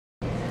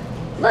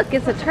Look,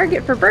 it's a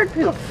target for bird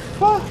poop.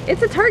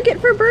 It's a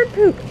target for bird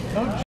poop.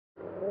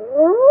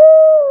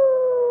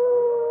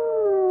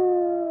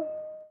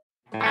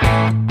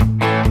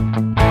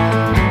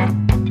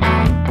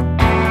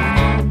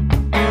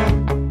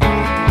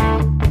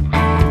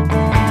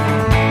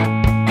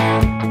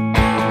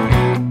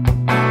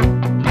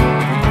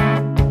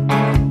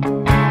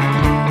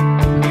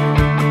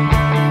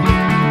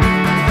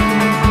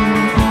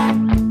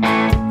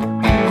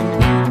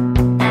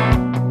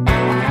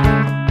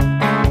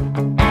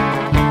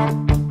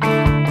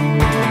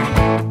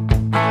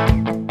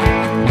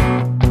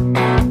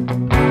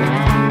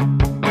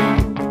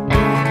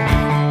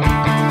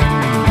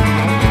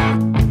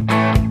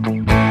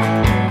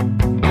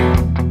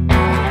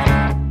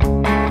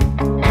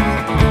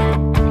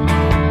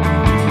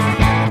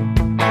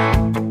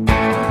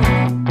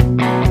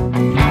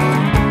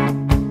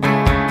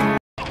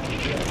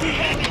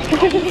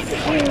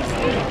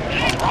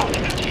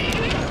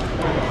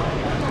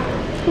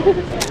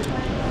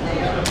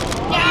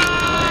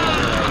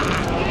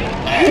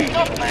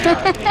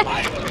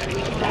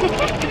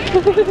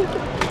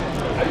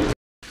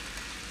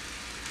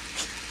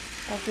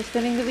 After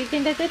spending the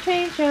weekend at the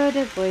train show,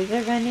 the boys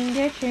are running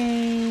their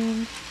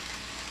trains.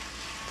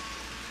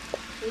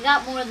 We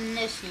got more than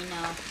this, you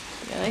know.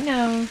 Yeah, I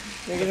know.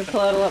 They're gonna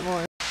pull out a lot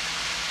more.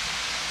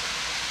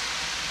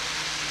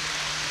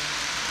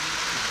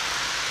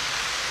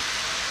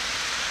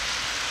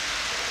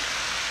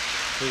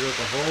 They look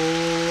a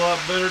whole lot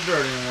better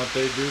dirty than what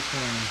they do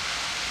clean.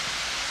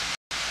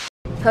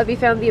 Hubby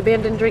found the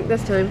abandoned drink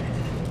this time.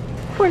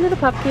 Poor little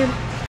pumpkin.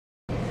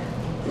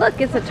 Look,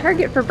 it's a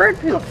target for bird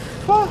poop.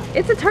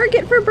 It's a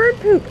target for bird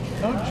poop.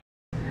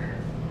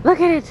 Look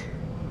at it.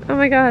 Oh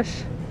my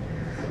gosh.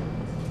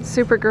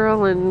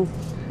 Supergirl and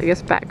I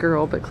guess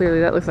Batgirl, but clearly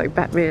that looks like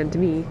Batman to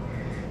me.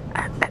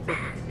 Batman.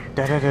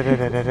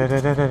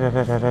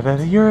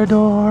 You're a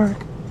dork.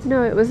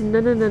 No, it was no,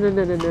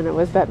 it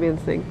was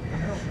Batman's thing.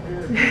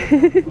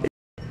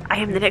 I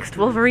am the next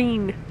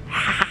Wolverine.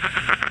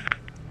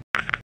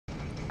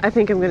 I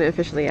think I'm gonna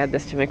officially add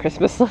this to my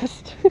Christmas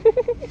list.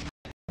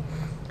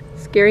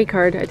 Scary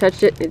card. I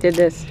touched it. It did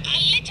this. A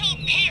little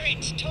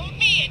parrot told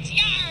me it's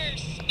your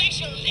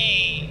special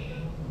day.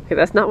 Okay,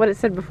 that's not what it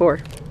said before.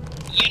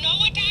 You know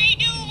what I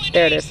do when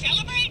There it I is.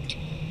 celebrate?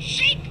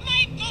 Shake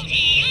my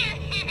booty.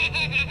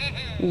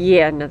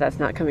 Yeah, no, that's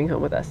not coming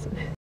home with us.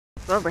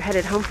 Well, we're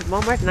headed home from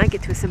Walmart and I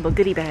get to assemble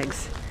goodie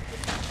bags.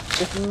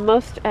 With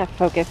most,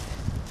 focus.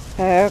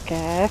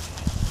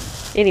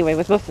 Anyway,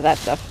 with most of that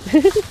stuff.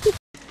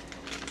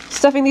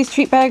 Stuffing these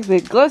treat bags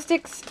with glow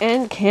sticks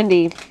and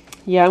candy.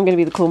 Yeah, I'm gonna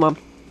be the cool mom.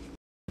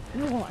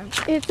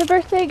 It's a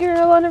birthday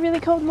girl on a really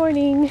cold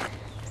morning.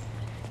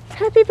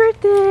 Happy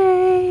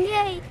birthday!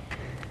 Yay!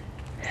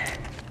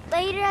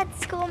 Later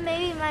at school,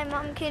 maybe my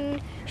mom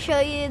can show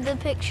you the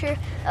picture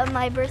of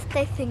my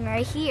birthday thing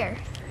right here.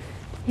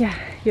 Yeah,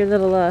 your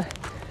little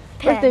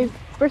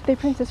birthday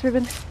princess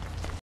ribbon.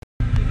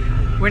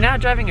 We're now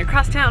driving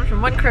across town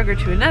from one Kroger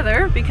to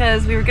another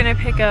because we were gonna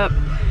pick up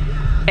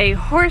a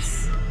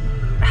horse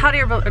hot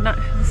air balloon,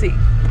 let's see.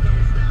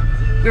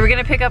 We were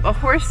gonna pick up a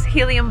horse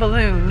helium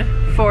balloon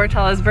for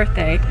Tala's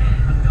birthday,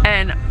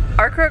 and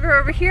our Kroger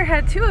over here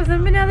had 2 of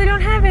them, but now they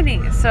don't have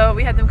any. So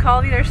we had them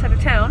call the other side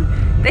of town.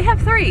 They have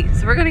 3,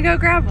 so we're gonna go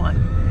grab one.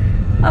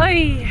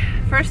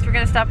 First, we're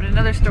gonna stop at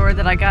another store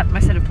that I got my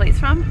set of plates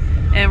from,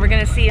 and we're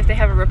gonna see if they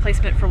have a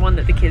replacement for one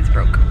that the kids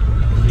broke.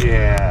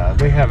 Yeah,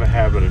 they have a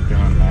habit of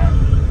doing that.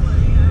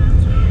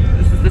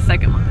 This is the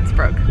second one that's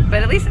broke,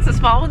 but at least it's a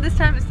small one this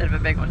time instead of a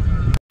big one.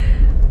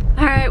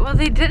 Alright, well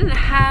they didn't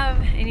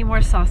have any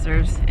more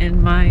saucers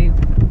in my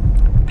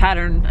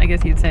pattern, I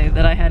guess you'd say,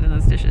 that I had in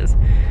those dishes.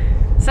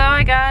 So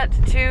I got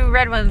 2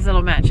 red ones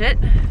that'll match it.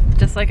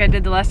 Just like I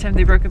did the last time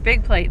they broke a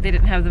big plate, they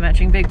didn't have the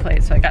matching big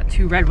plate, so I got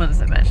 2 red ones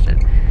that matched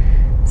it.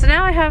 So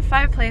now I have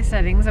 5 place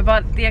settings. I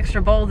bought the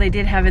extra bowl they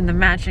did have in the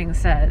matching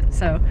set.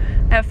 So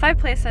I have 5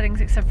 place settings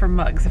except for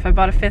mugs. If I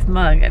bought a 5th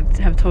mug, I'd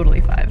have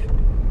totally 5.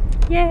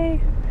 Yay!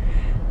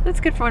 That's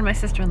good for when my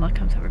sister-in-law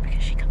comes over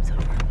because she comes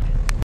over.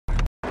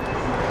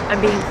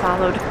 I'm being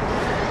followed.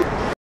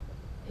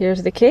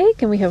 Here's the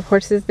cake, and we have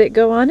horses that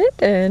go on it,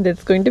 and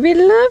it's going to be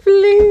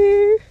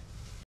lovely.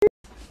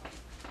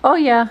 Oh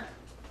yeah,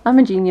 I'm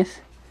a genius.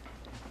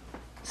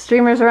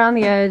 Streamers around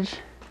the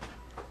edge.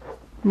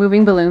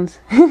 Moving balloons.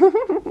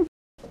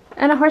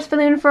 And a horse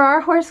balloon for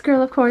our horse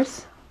girl, of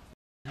course.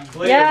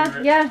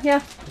 Yeah.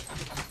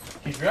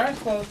 Keep your eyes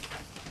closed.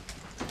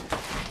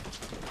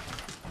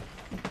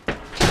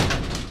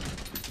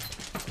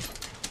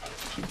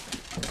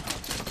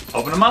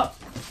 Open them up.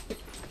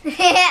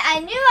 I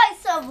knew I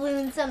saw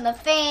balloons on the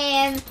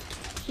fan.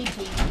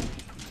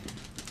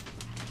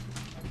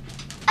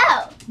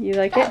 Oh. You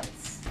like it?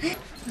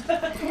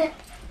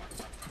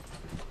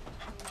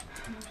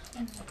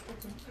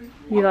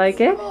 You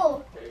like it?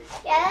 Cool.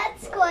 Yeah,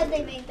 that's cool.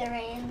 They made the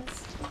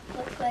reins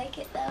look like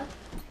it though.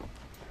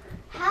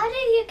 How did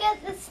you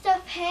get the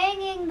stuff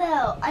hanging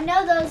though? I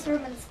know those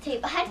ribbons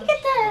tape. How did you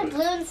get the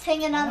balloons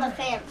hanging on the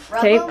fan?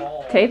 Rub them?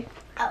 Tape.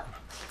 Oh.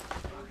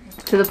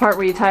 To the part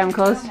where you tie them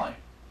closed? I'm like,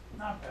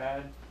 not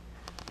bad.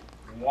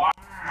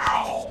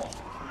 Wow.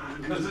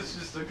 Because it's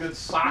just a good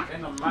sock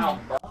in the mouth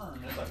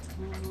burn. It's like,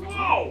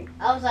 whoa.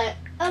 I was like,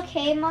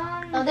 Okay,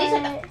 Mom. oh, these are.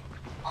 but-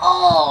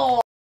 Oh!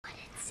 What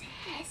it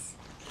says.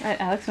 Alright,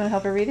 Alex, want to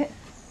help her read it?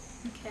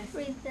 Okay.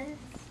 Read this.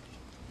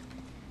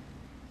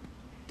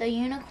 The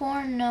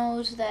unicorn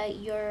knows that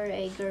you're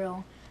a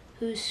girl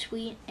who's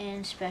sweet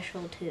and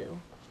special too.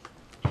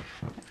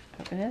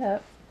 Open it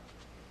up.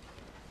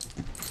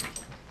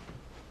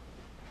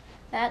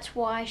 That's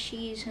why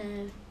she's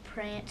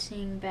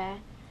prancing back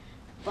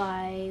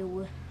by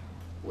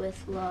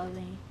with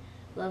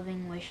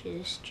loving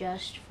wishes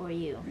just for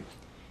you.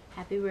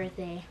 Happy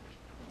birthday.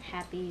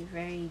 Happy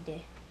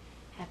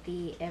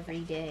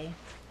every day.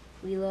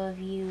 We love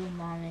you,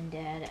 Mom and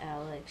Dad,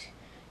 Alex,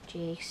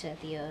 Jake,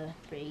 Cethia,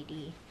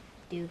 Brady,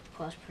 Duke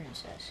plus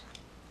Princess.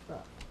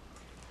 Love.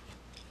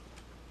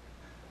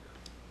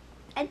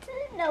 I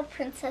didn't know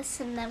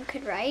Princess and them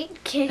could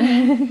write.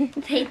 Kidding.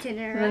 They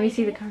didn't write. Let me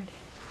see the it. card.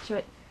 Show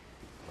it.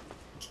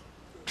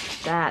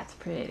 That's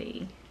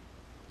pretty.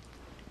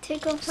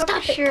 Take off some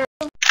Stop it. shirt.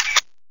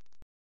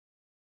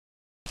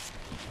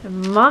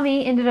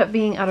 Mommy ended up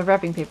being out of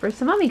wrapping paper,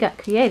 so Mommy got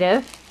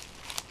creative.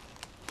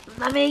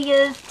 Mommy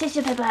used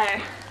tissue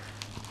paper.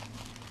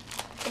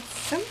 It's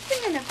something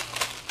in a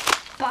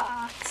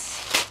box.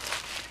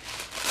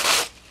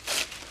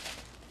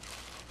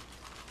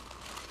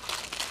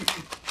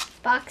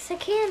 Box of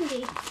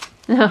candy.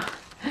 No,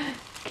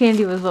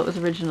 candy was what was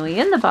originally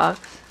in the box.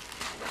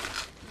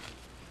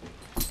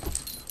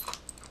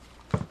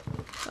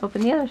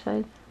 Open the other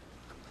side.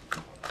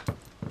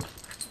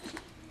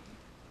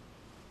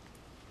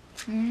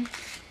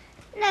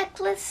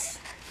 Necklace.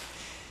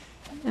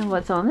 And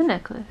what's on the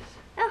necklace?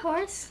 A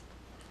horse.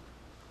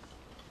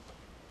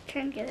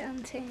 Try and get it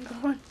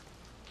untangled.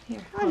 Here,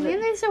 Oh, hold man,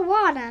 it. there's a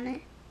wad on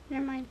it.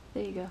 Never mind.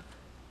 There you go.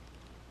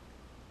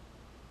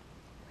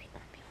 Wait,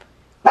 let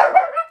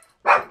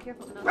me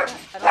Careful, no, I don't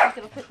think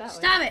it'll fit that way.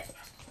 Stop it!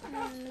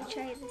 let me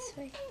try it this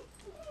way.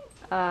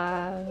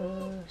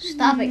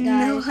 Stop it,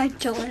 No, guys. I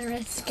don't want to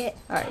risk it.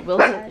 All right,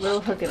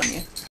 we'll hook it on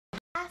you.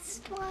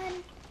 Last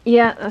one.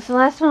 Yeah, that's the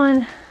last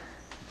one.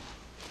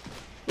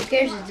 Who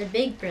cares? It's a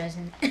big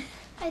present.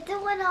 I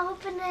don't want to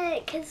open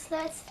it because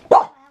that's. I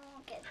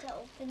won't get to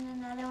open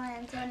another one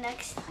until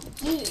next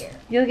year.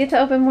 You'll get to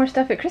open more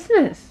stuff at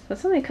Christmas.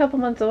 That's only a couple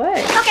months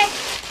away. Okay.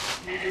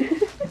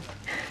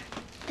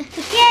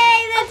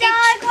 Yay, the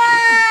dog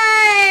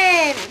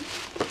won!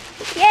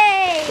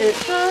 Yay!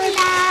 It's fun.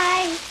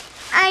 Lie.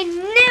 I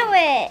knew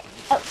it.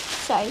 Oh,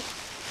 sorry.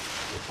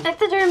 Like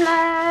the germ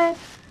light.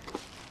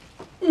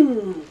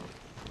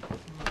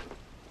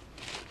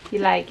 You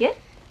like it?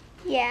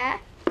 Yeah,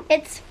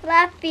 it's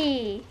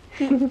fluffy.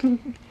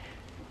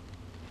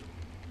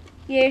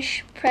 You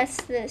press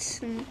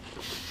this and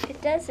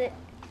it does it.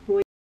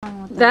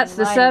 That's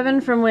the 7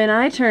 from when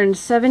I turned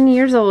 7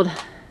 years old.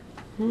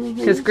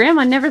 Because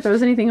Grandma never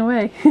throws anything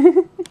away.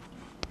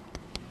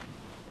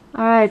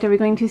 Alright, are we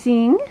going to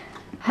sing?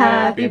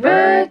 Happy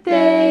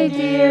birthday,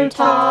 dear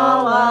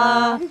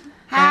Tala.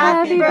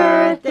 Happy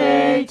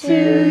birthday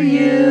to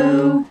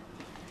you.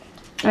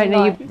 Alright,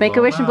 now you make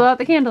a wish and blow out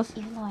the candles.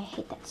 Even though I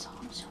hate that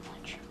song so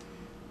much.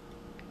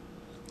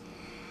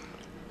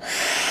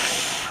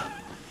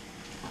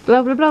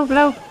 Blow, blow, blow,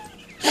 blow.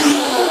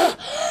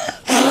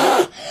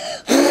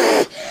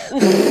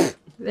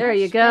 There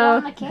you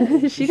go.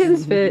 She didn't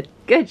spit.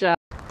 Good job.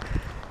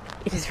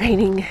 It is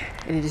raining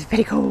and it is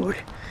very cold.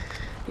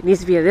 It needs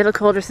to be a little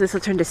colder so this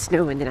will turn to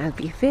snow and then I'll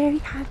be very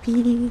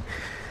happy.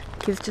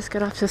 Kids just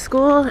got off to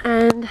school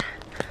and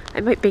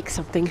I might bake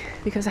something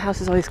because the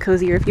house is always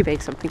cozier if you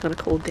bake something on a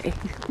cold day.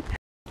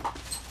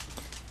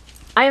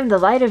 I am the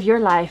light of your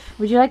life.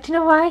 Would you like to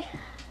know why?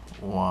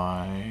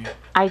 Why?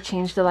 I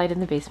changed the light in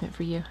the basement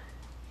for you.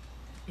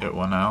 It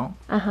went out?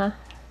 Uh-huh.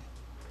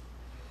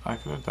 I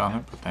could have done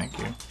it, but thank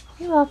you.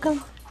 You're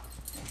welcome.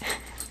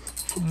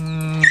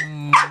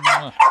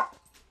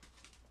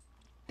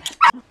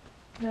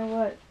 You know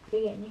what?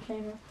 You're getting your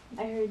camera.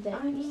 I heard that.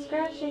 I'm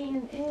scratching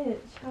an itch.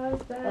 How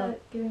is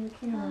that getting the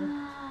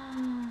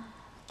camera?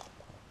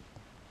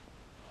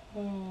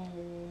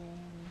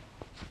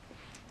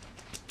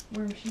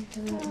 Where was she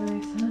coming up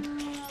nice, huh?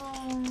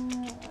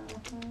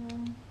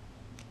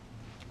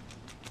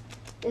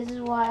 This is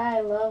why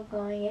I love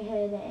going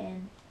ahead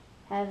and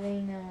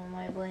having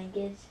my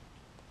blankets,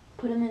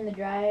 put them in the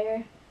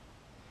dryer,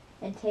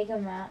 and take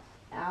them out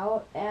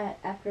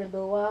after a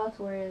little while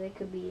to where they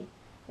could be,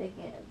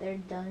 they're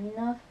done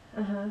enough,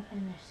 Uh-huh.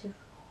 and they're super.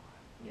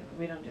 Yeah, but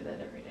we don't do that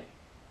every day.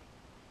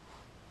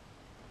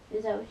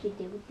 Is that what you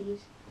did with these?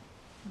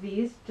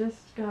 These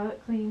just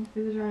got cleaned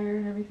through the dryer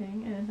and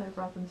everything, and I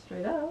brought them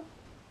straight up.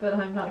 But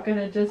I'm not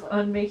gonna just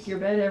unmake your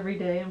bed every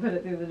day and put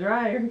it through the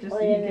dryer just so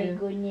Oh you my can.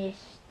 goodness,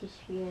 this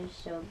feels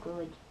so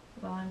good.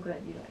 Well, I'm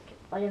glad you like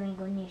Oh my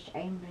goodness,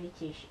 I'm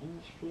British and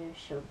this feels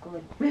so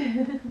good.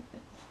 it.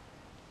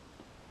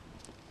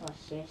 Oh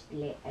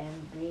seriously,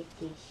 I'm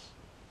British.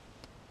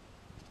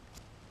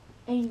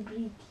 I'm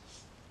British.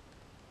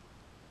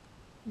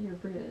 You're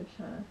British,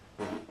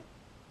 huh?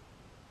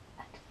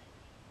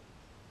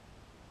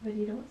 But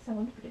you don't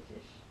sound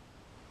British.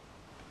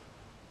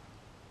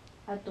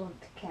 I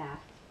don't care.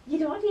 You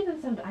don't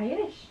even sound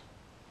Irish.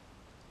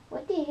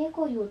 What the heck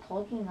are you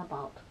talking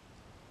about?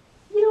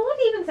 You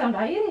don't even sound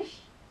Irish.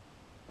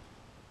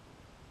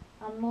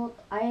 I'm not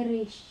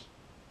Irish.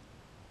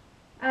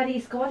 Are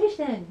you Scottish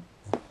then?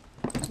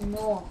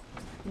 No,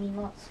 me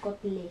not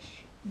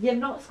Scottish. You're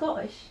not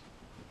Scottish.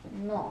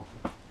 No,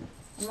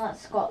 I'm not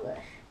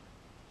Scottish.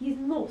 He's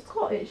not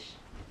Scottish.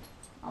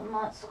 I'm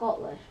not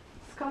Scottish.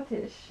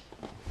 Scottish.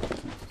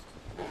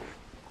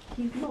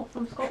 He's not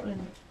from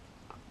Scotland.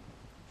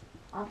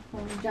 I'm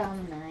from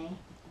Germany.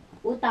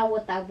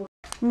 Wuta.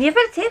 Never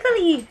tickle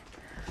you.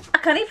 I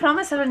can't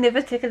promise I will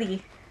never tickle you.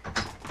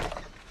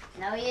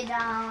 No, you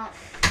don't.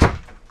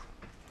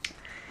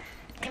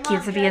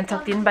 Kids are being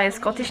tucked in by a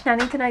Scottish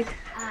nanny tonight.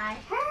 I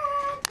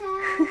heard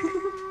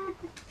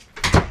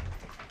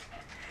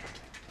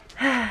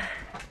that.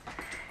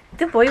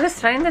 The boy was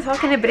trying to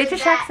talk in a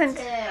British accent.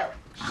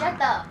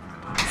 Shut up.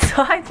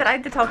 So I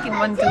tried to talk in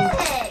one too.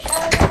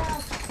 Shut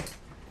up.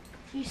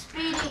 You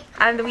speaking?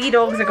 And the wee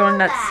dogs are going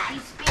nuts.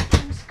 He's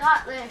speaking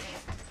Scottish.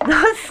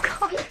 Not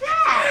Scottish. What's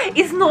that?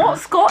 It's not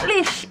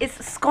Scottish.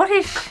 It's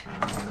Scottish.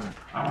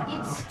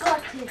 It's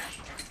Scottish.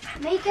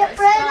 Make it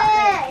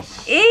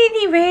British.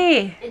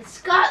 Anyway. It's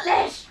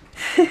Scottish.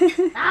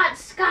 Not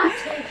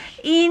Scottish.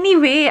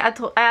 Anyway, I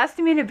asked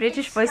him in a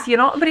British voice, "You're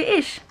not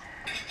British."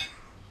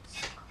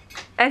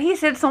 And he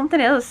said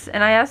something else.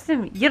 And I asked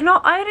him, "You're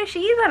not Irish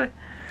either."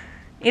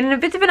 In a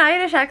bit of an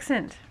Irish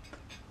accent.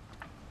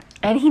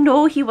 And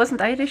he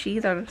wasn't Irish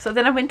either. So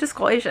then I went to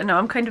Scottish and now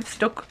I'm kind of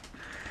stuck.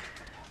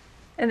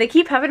 And they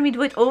keep having me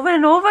do it over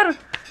and over.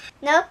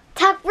 No,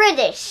 talk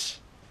British.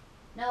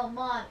 No,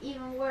 Mom,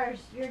 even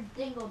worse. You're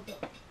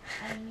Dingledore.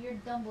 I mean, you're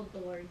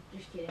Dumbledore.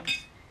 Just kidding.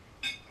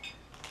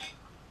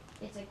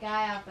 It's a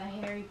guy off of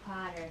Harry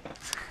Potter.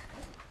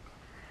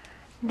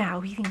 Now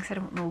he thinks I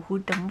don't know who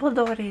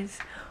Dumbledore is.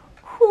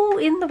 Who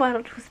in the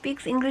world who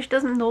speaks English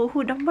doesn't know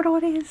who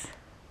Dumbledore is?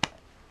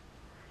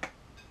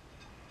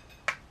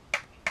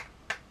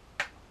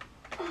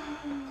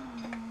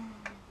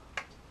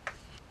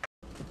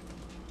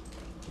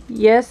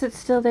 Yes, it's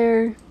still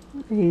there.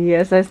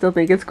 Yes, I still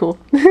think it's cool.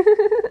 Look,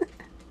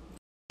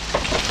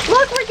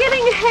 we're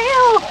getting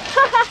hail!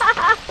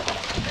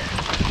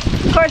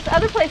 Of course,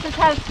 other places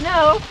have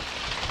snow,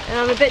 and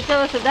I'm a bit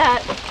jealous of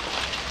that.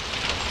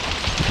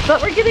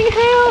 But we're getting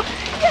hail!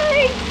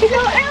 Yay!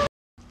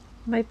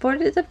 My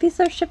board is a piece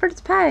of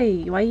shepherd's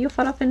pie. Why you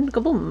fall off and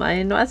go boom?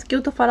 I no ask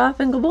you to fall off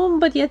and go boom,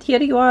 but yet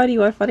here you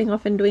are falling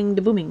off and doing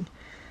the booming.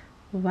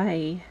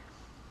 Why?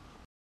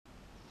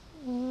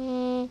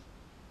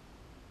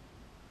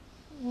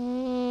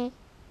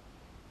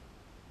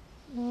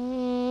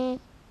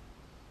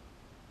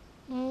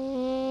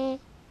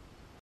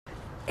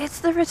 It's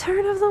the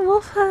return of the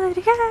wolfhood!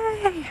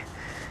 Yay!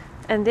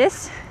 And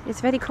this is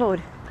very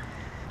cold.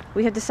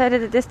 We have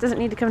decided that this doesn't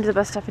need to come to the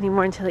bus stop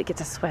anymore until it gets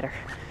a sweater.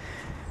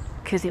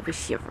 Because it was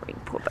shivering,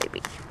 poor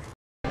baby.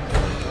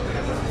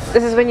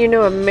 This is when you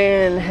know a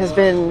man has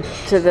been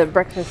to the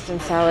breakfast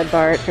and salad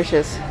bar at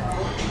Frisch's.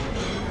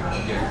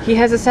 He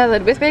has a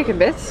salad with bacon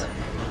bits,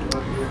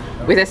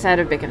 with a side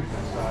of bacon.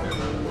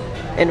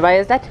 And why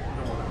is that?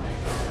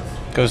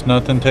 Because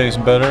nothing tastes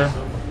better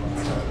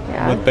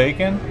Yeah. with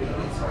bacon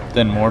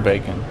than more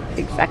bacon.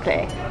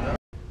 Exactly.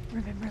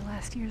 Remember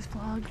last year's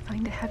vlog,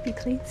 Find a Happy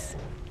Place?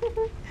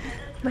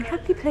 My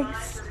happy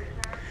place.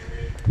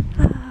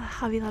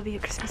 Hobby Lobby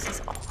at Christmas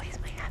is always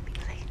my happy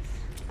place.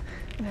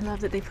 And I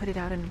love that they put it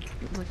out in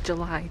like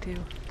July too.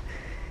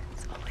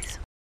 It's always so.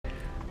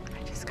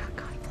 I just got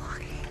caught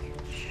vlogging.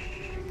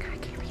 Shh, God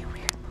gave me a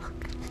weird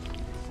look.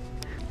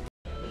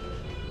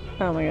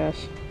 Oh my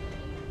gosh.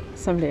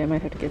 Someday I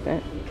might have to get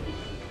that.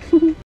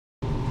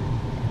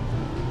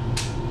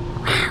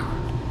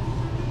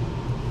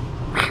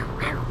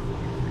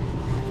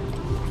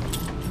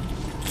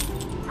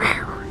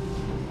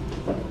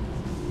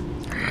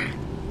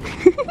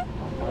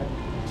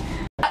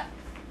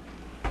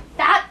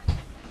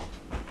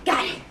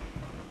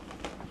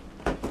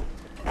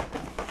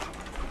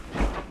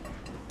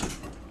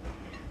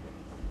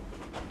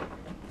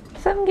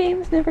 Some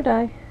games never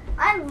die.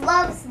 I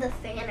loves the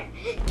fan.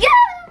 Yeah!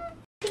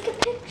 Take a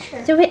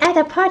picture. So we're at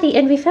a party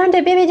and we found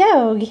a baby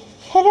dog.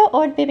 Hello,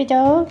 old baby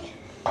dog.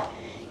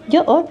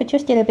 You're old, but you're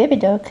still a baby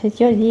dog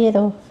because you're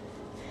little.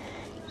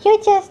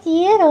 You're just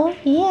little,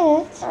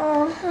 yes.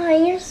 Oh, hi,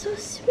 you're so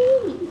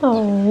sweet.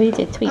 Oh, he's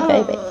a sweet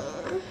baby.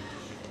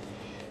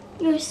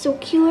 You're so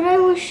cute. I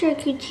wish I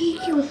could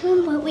take you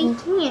home, but we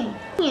can't.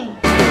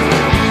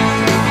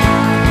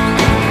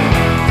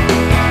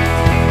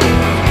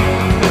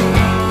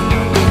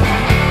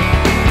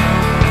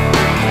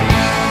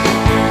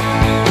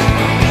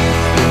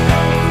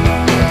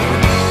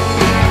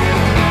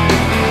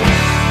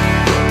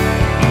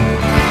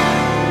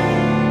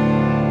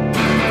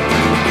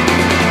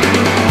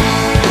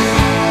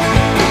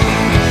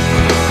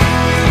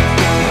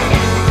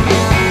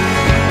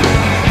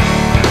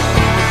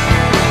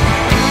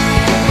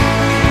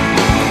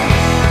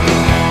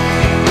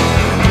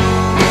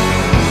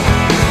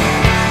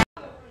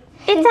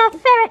 It's a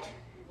ferret.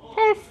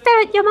 Hey,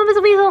 ferret, your mama's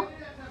a weasel.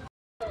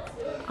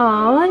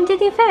 Oh, did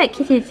you ferret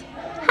kisses?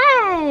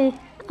 Hi.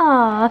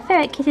 Oh,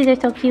 ferret kisses are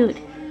so cute.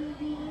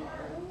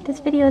 This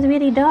video is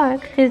really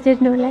dark because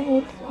there's no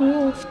light.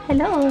 Yes.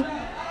 Hello.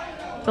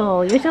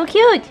 Oh, you're so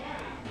cute.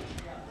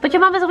 But your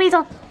mama's a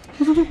weasel.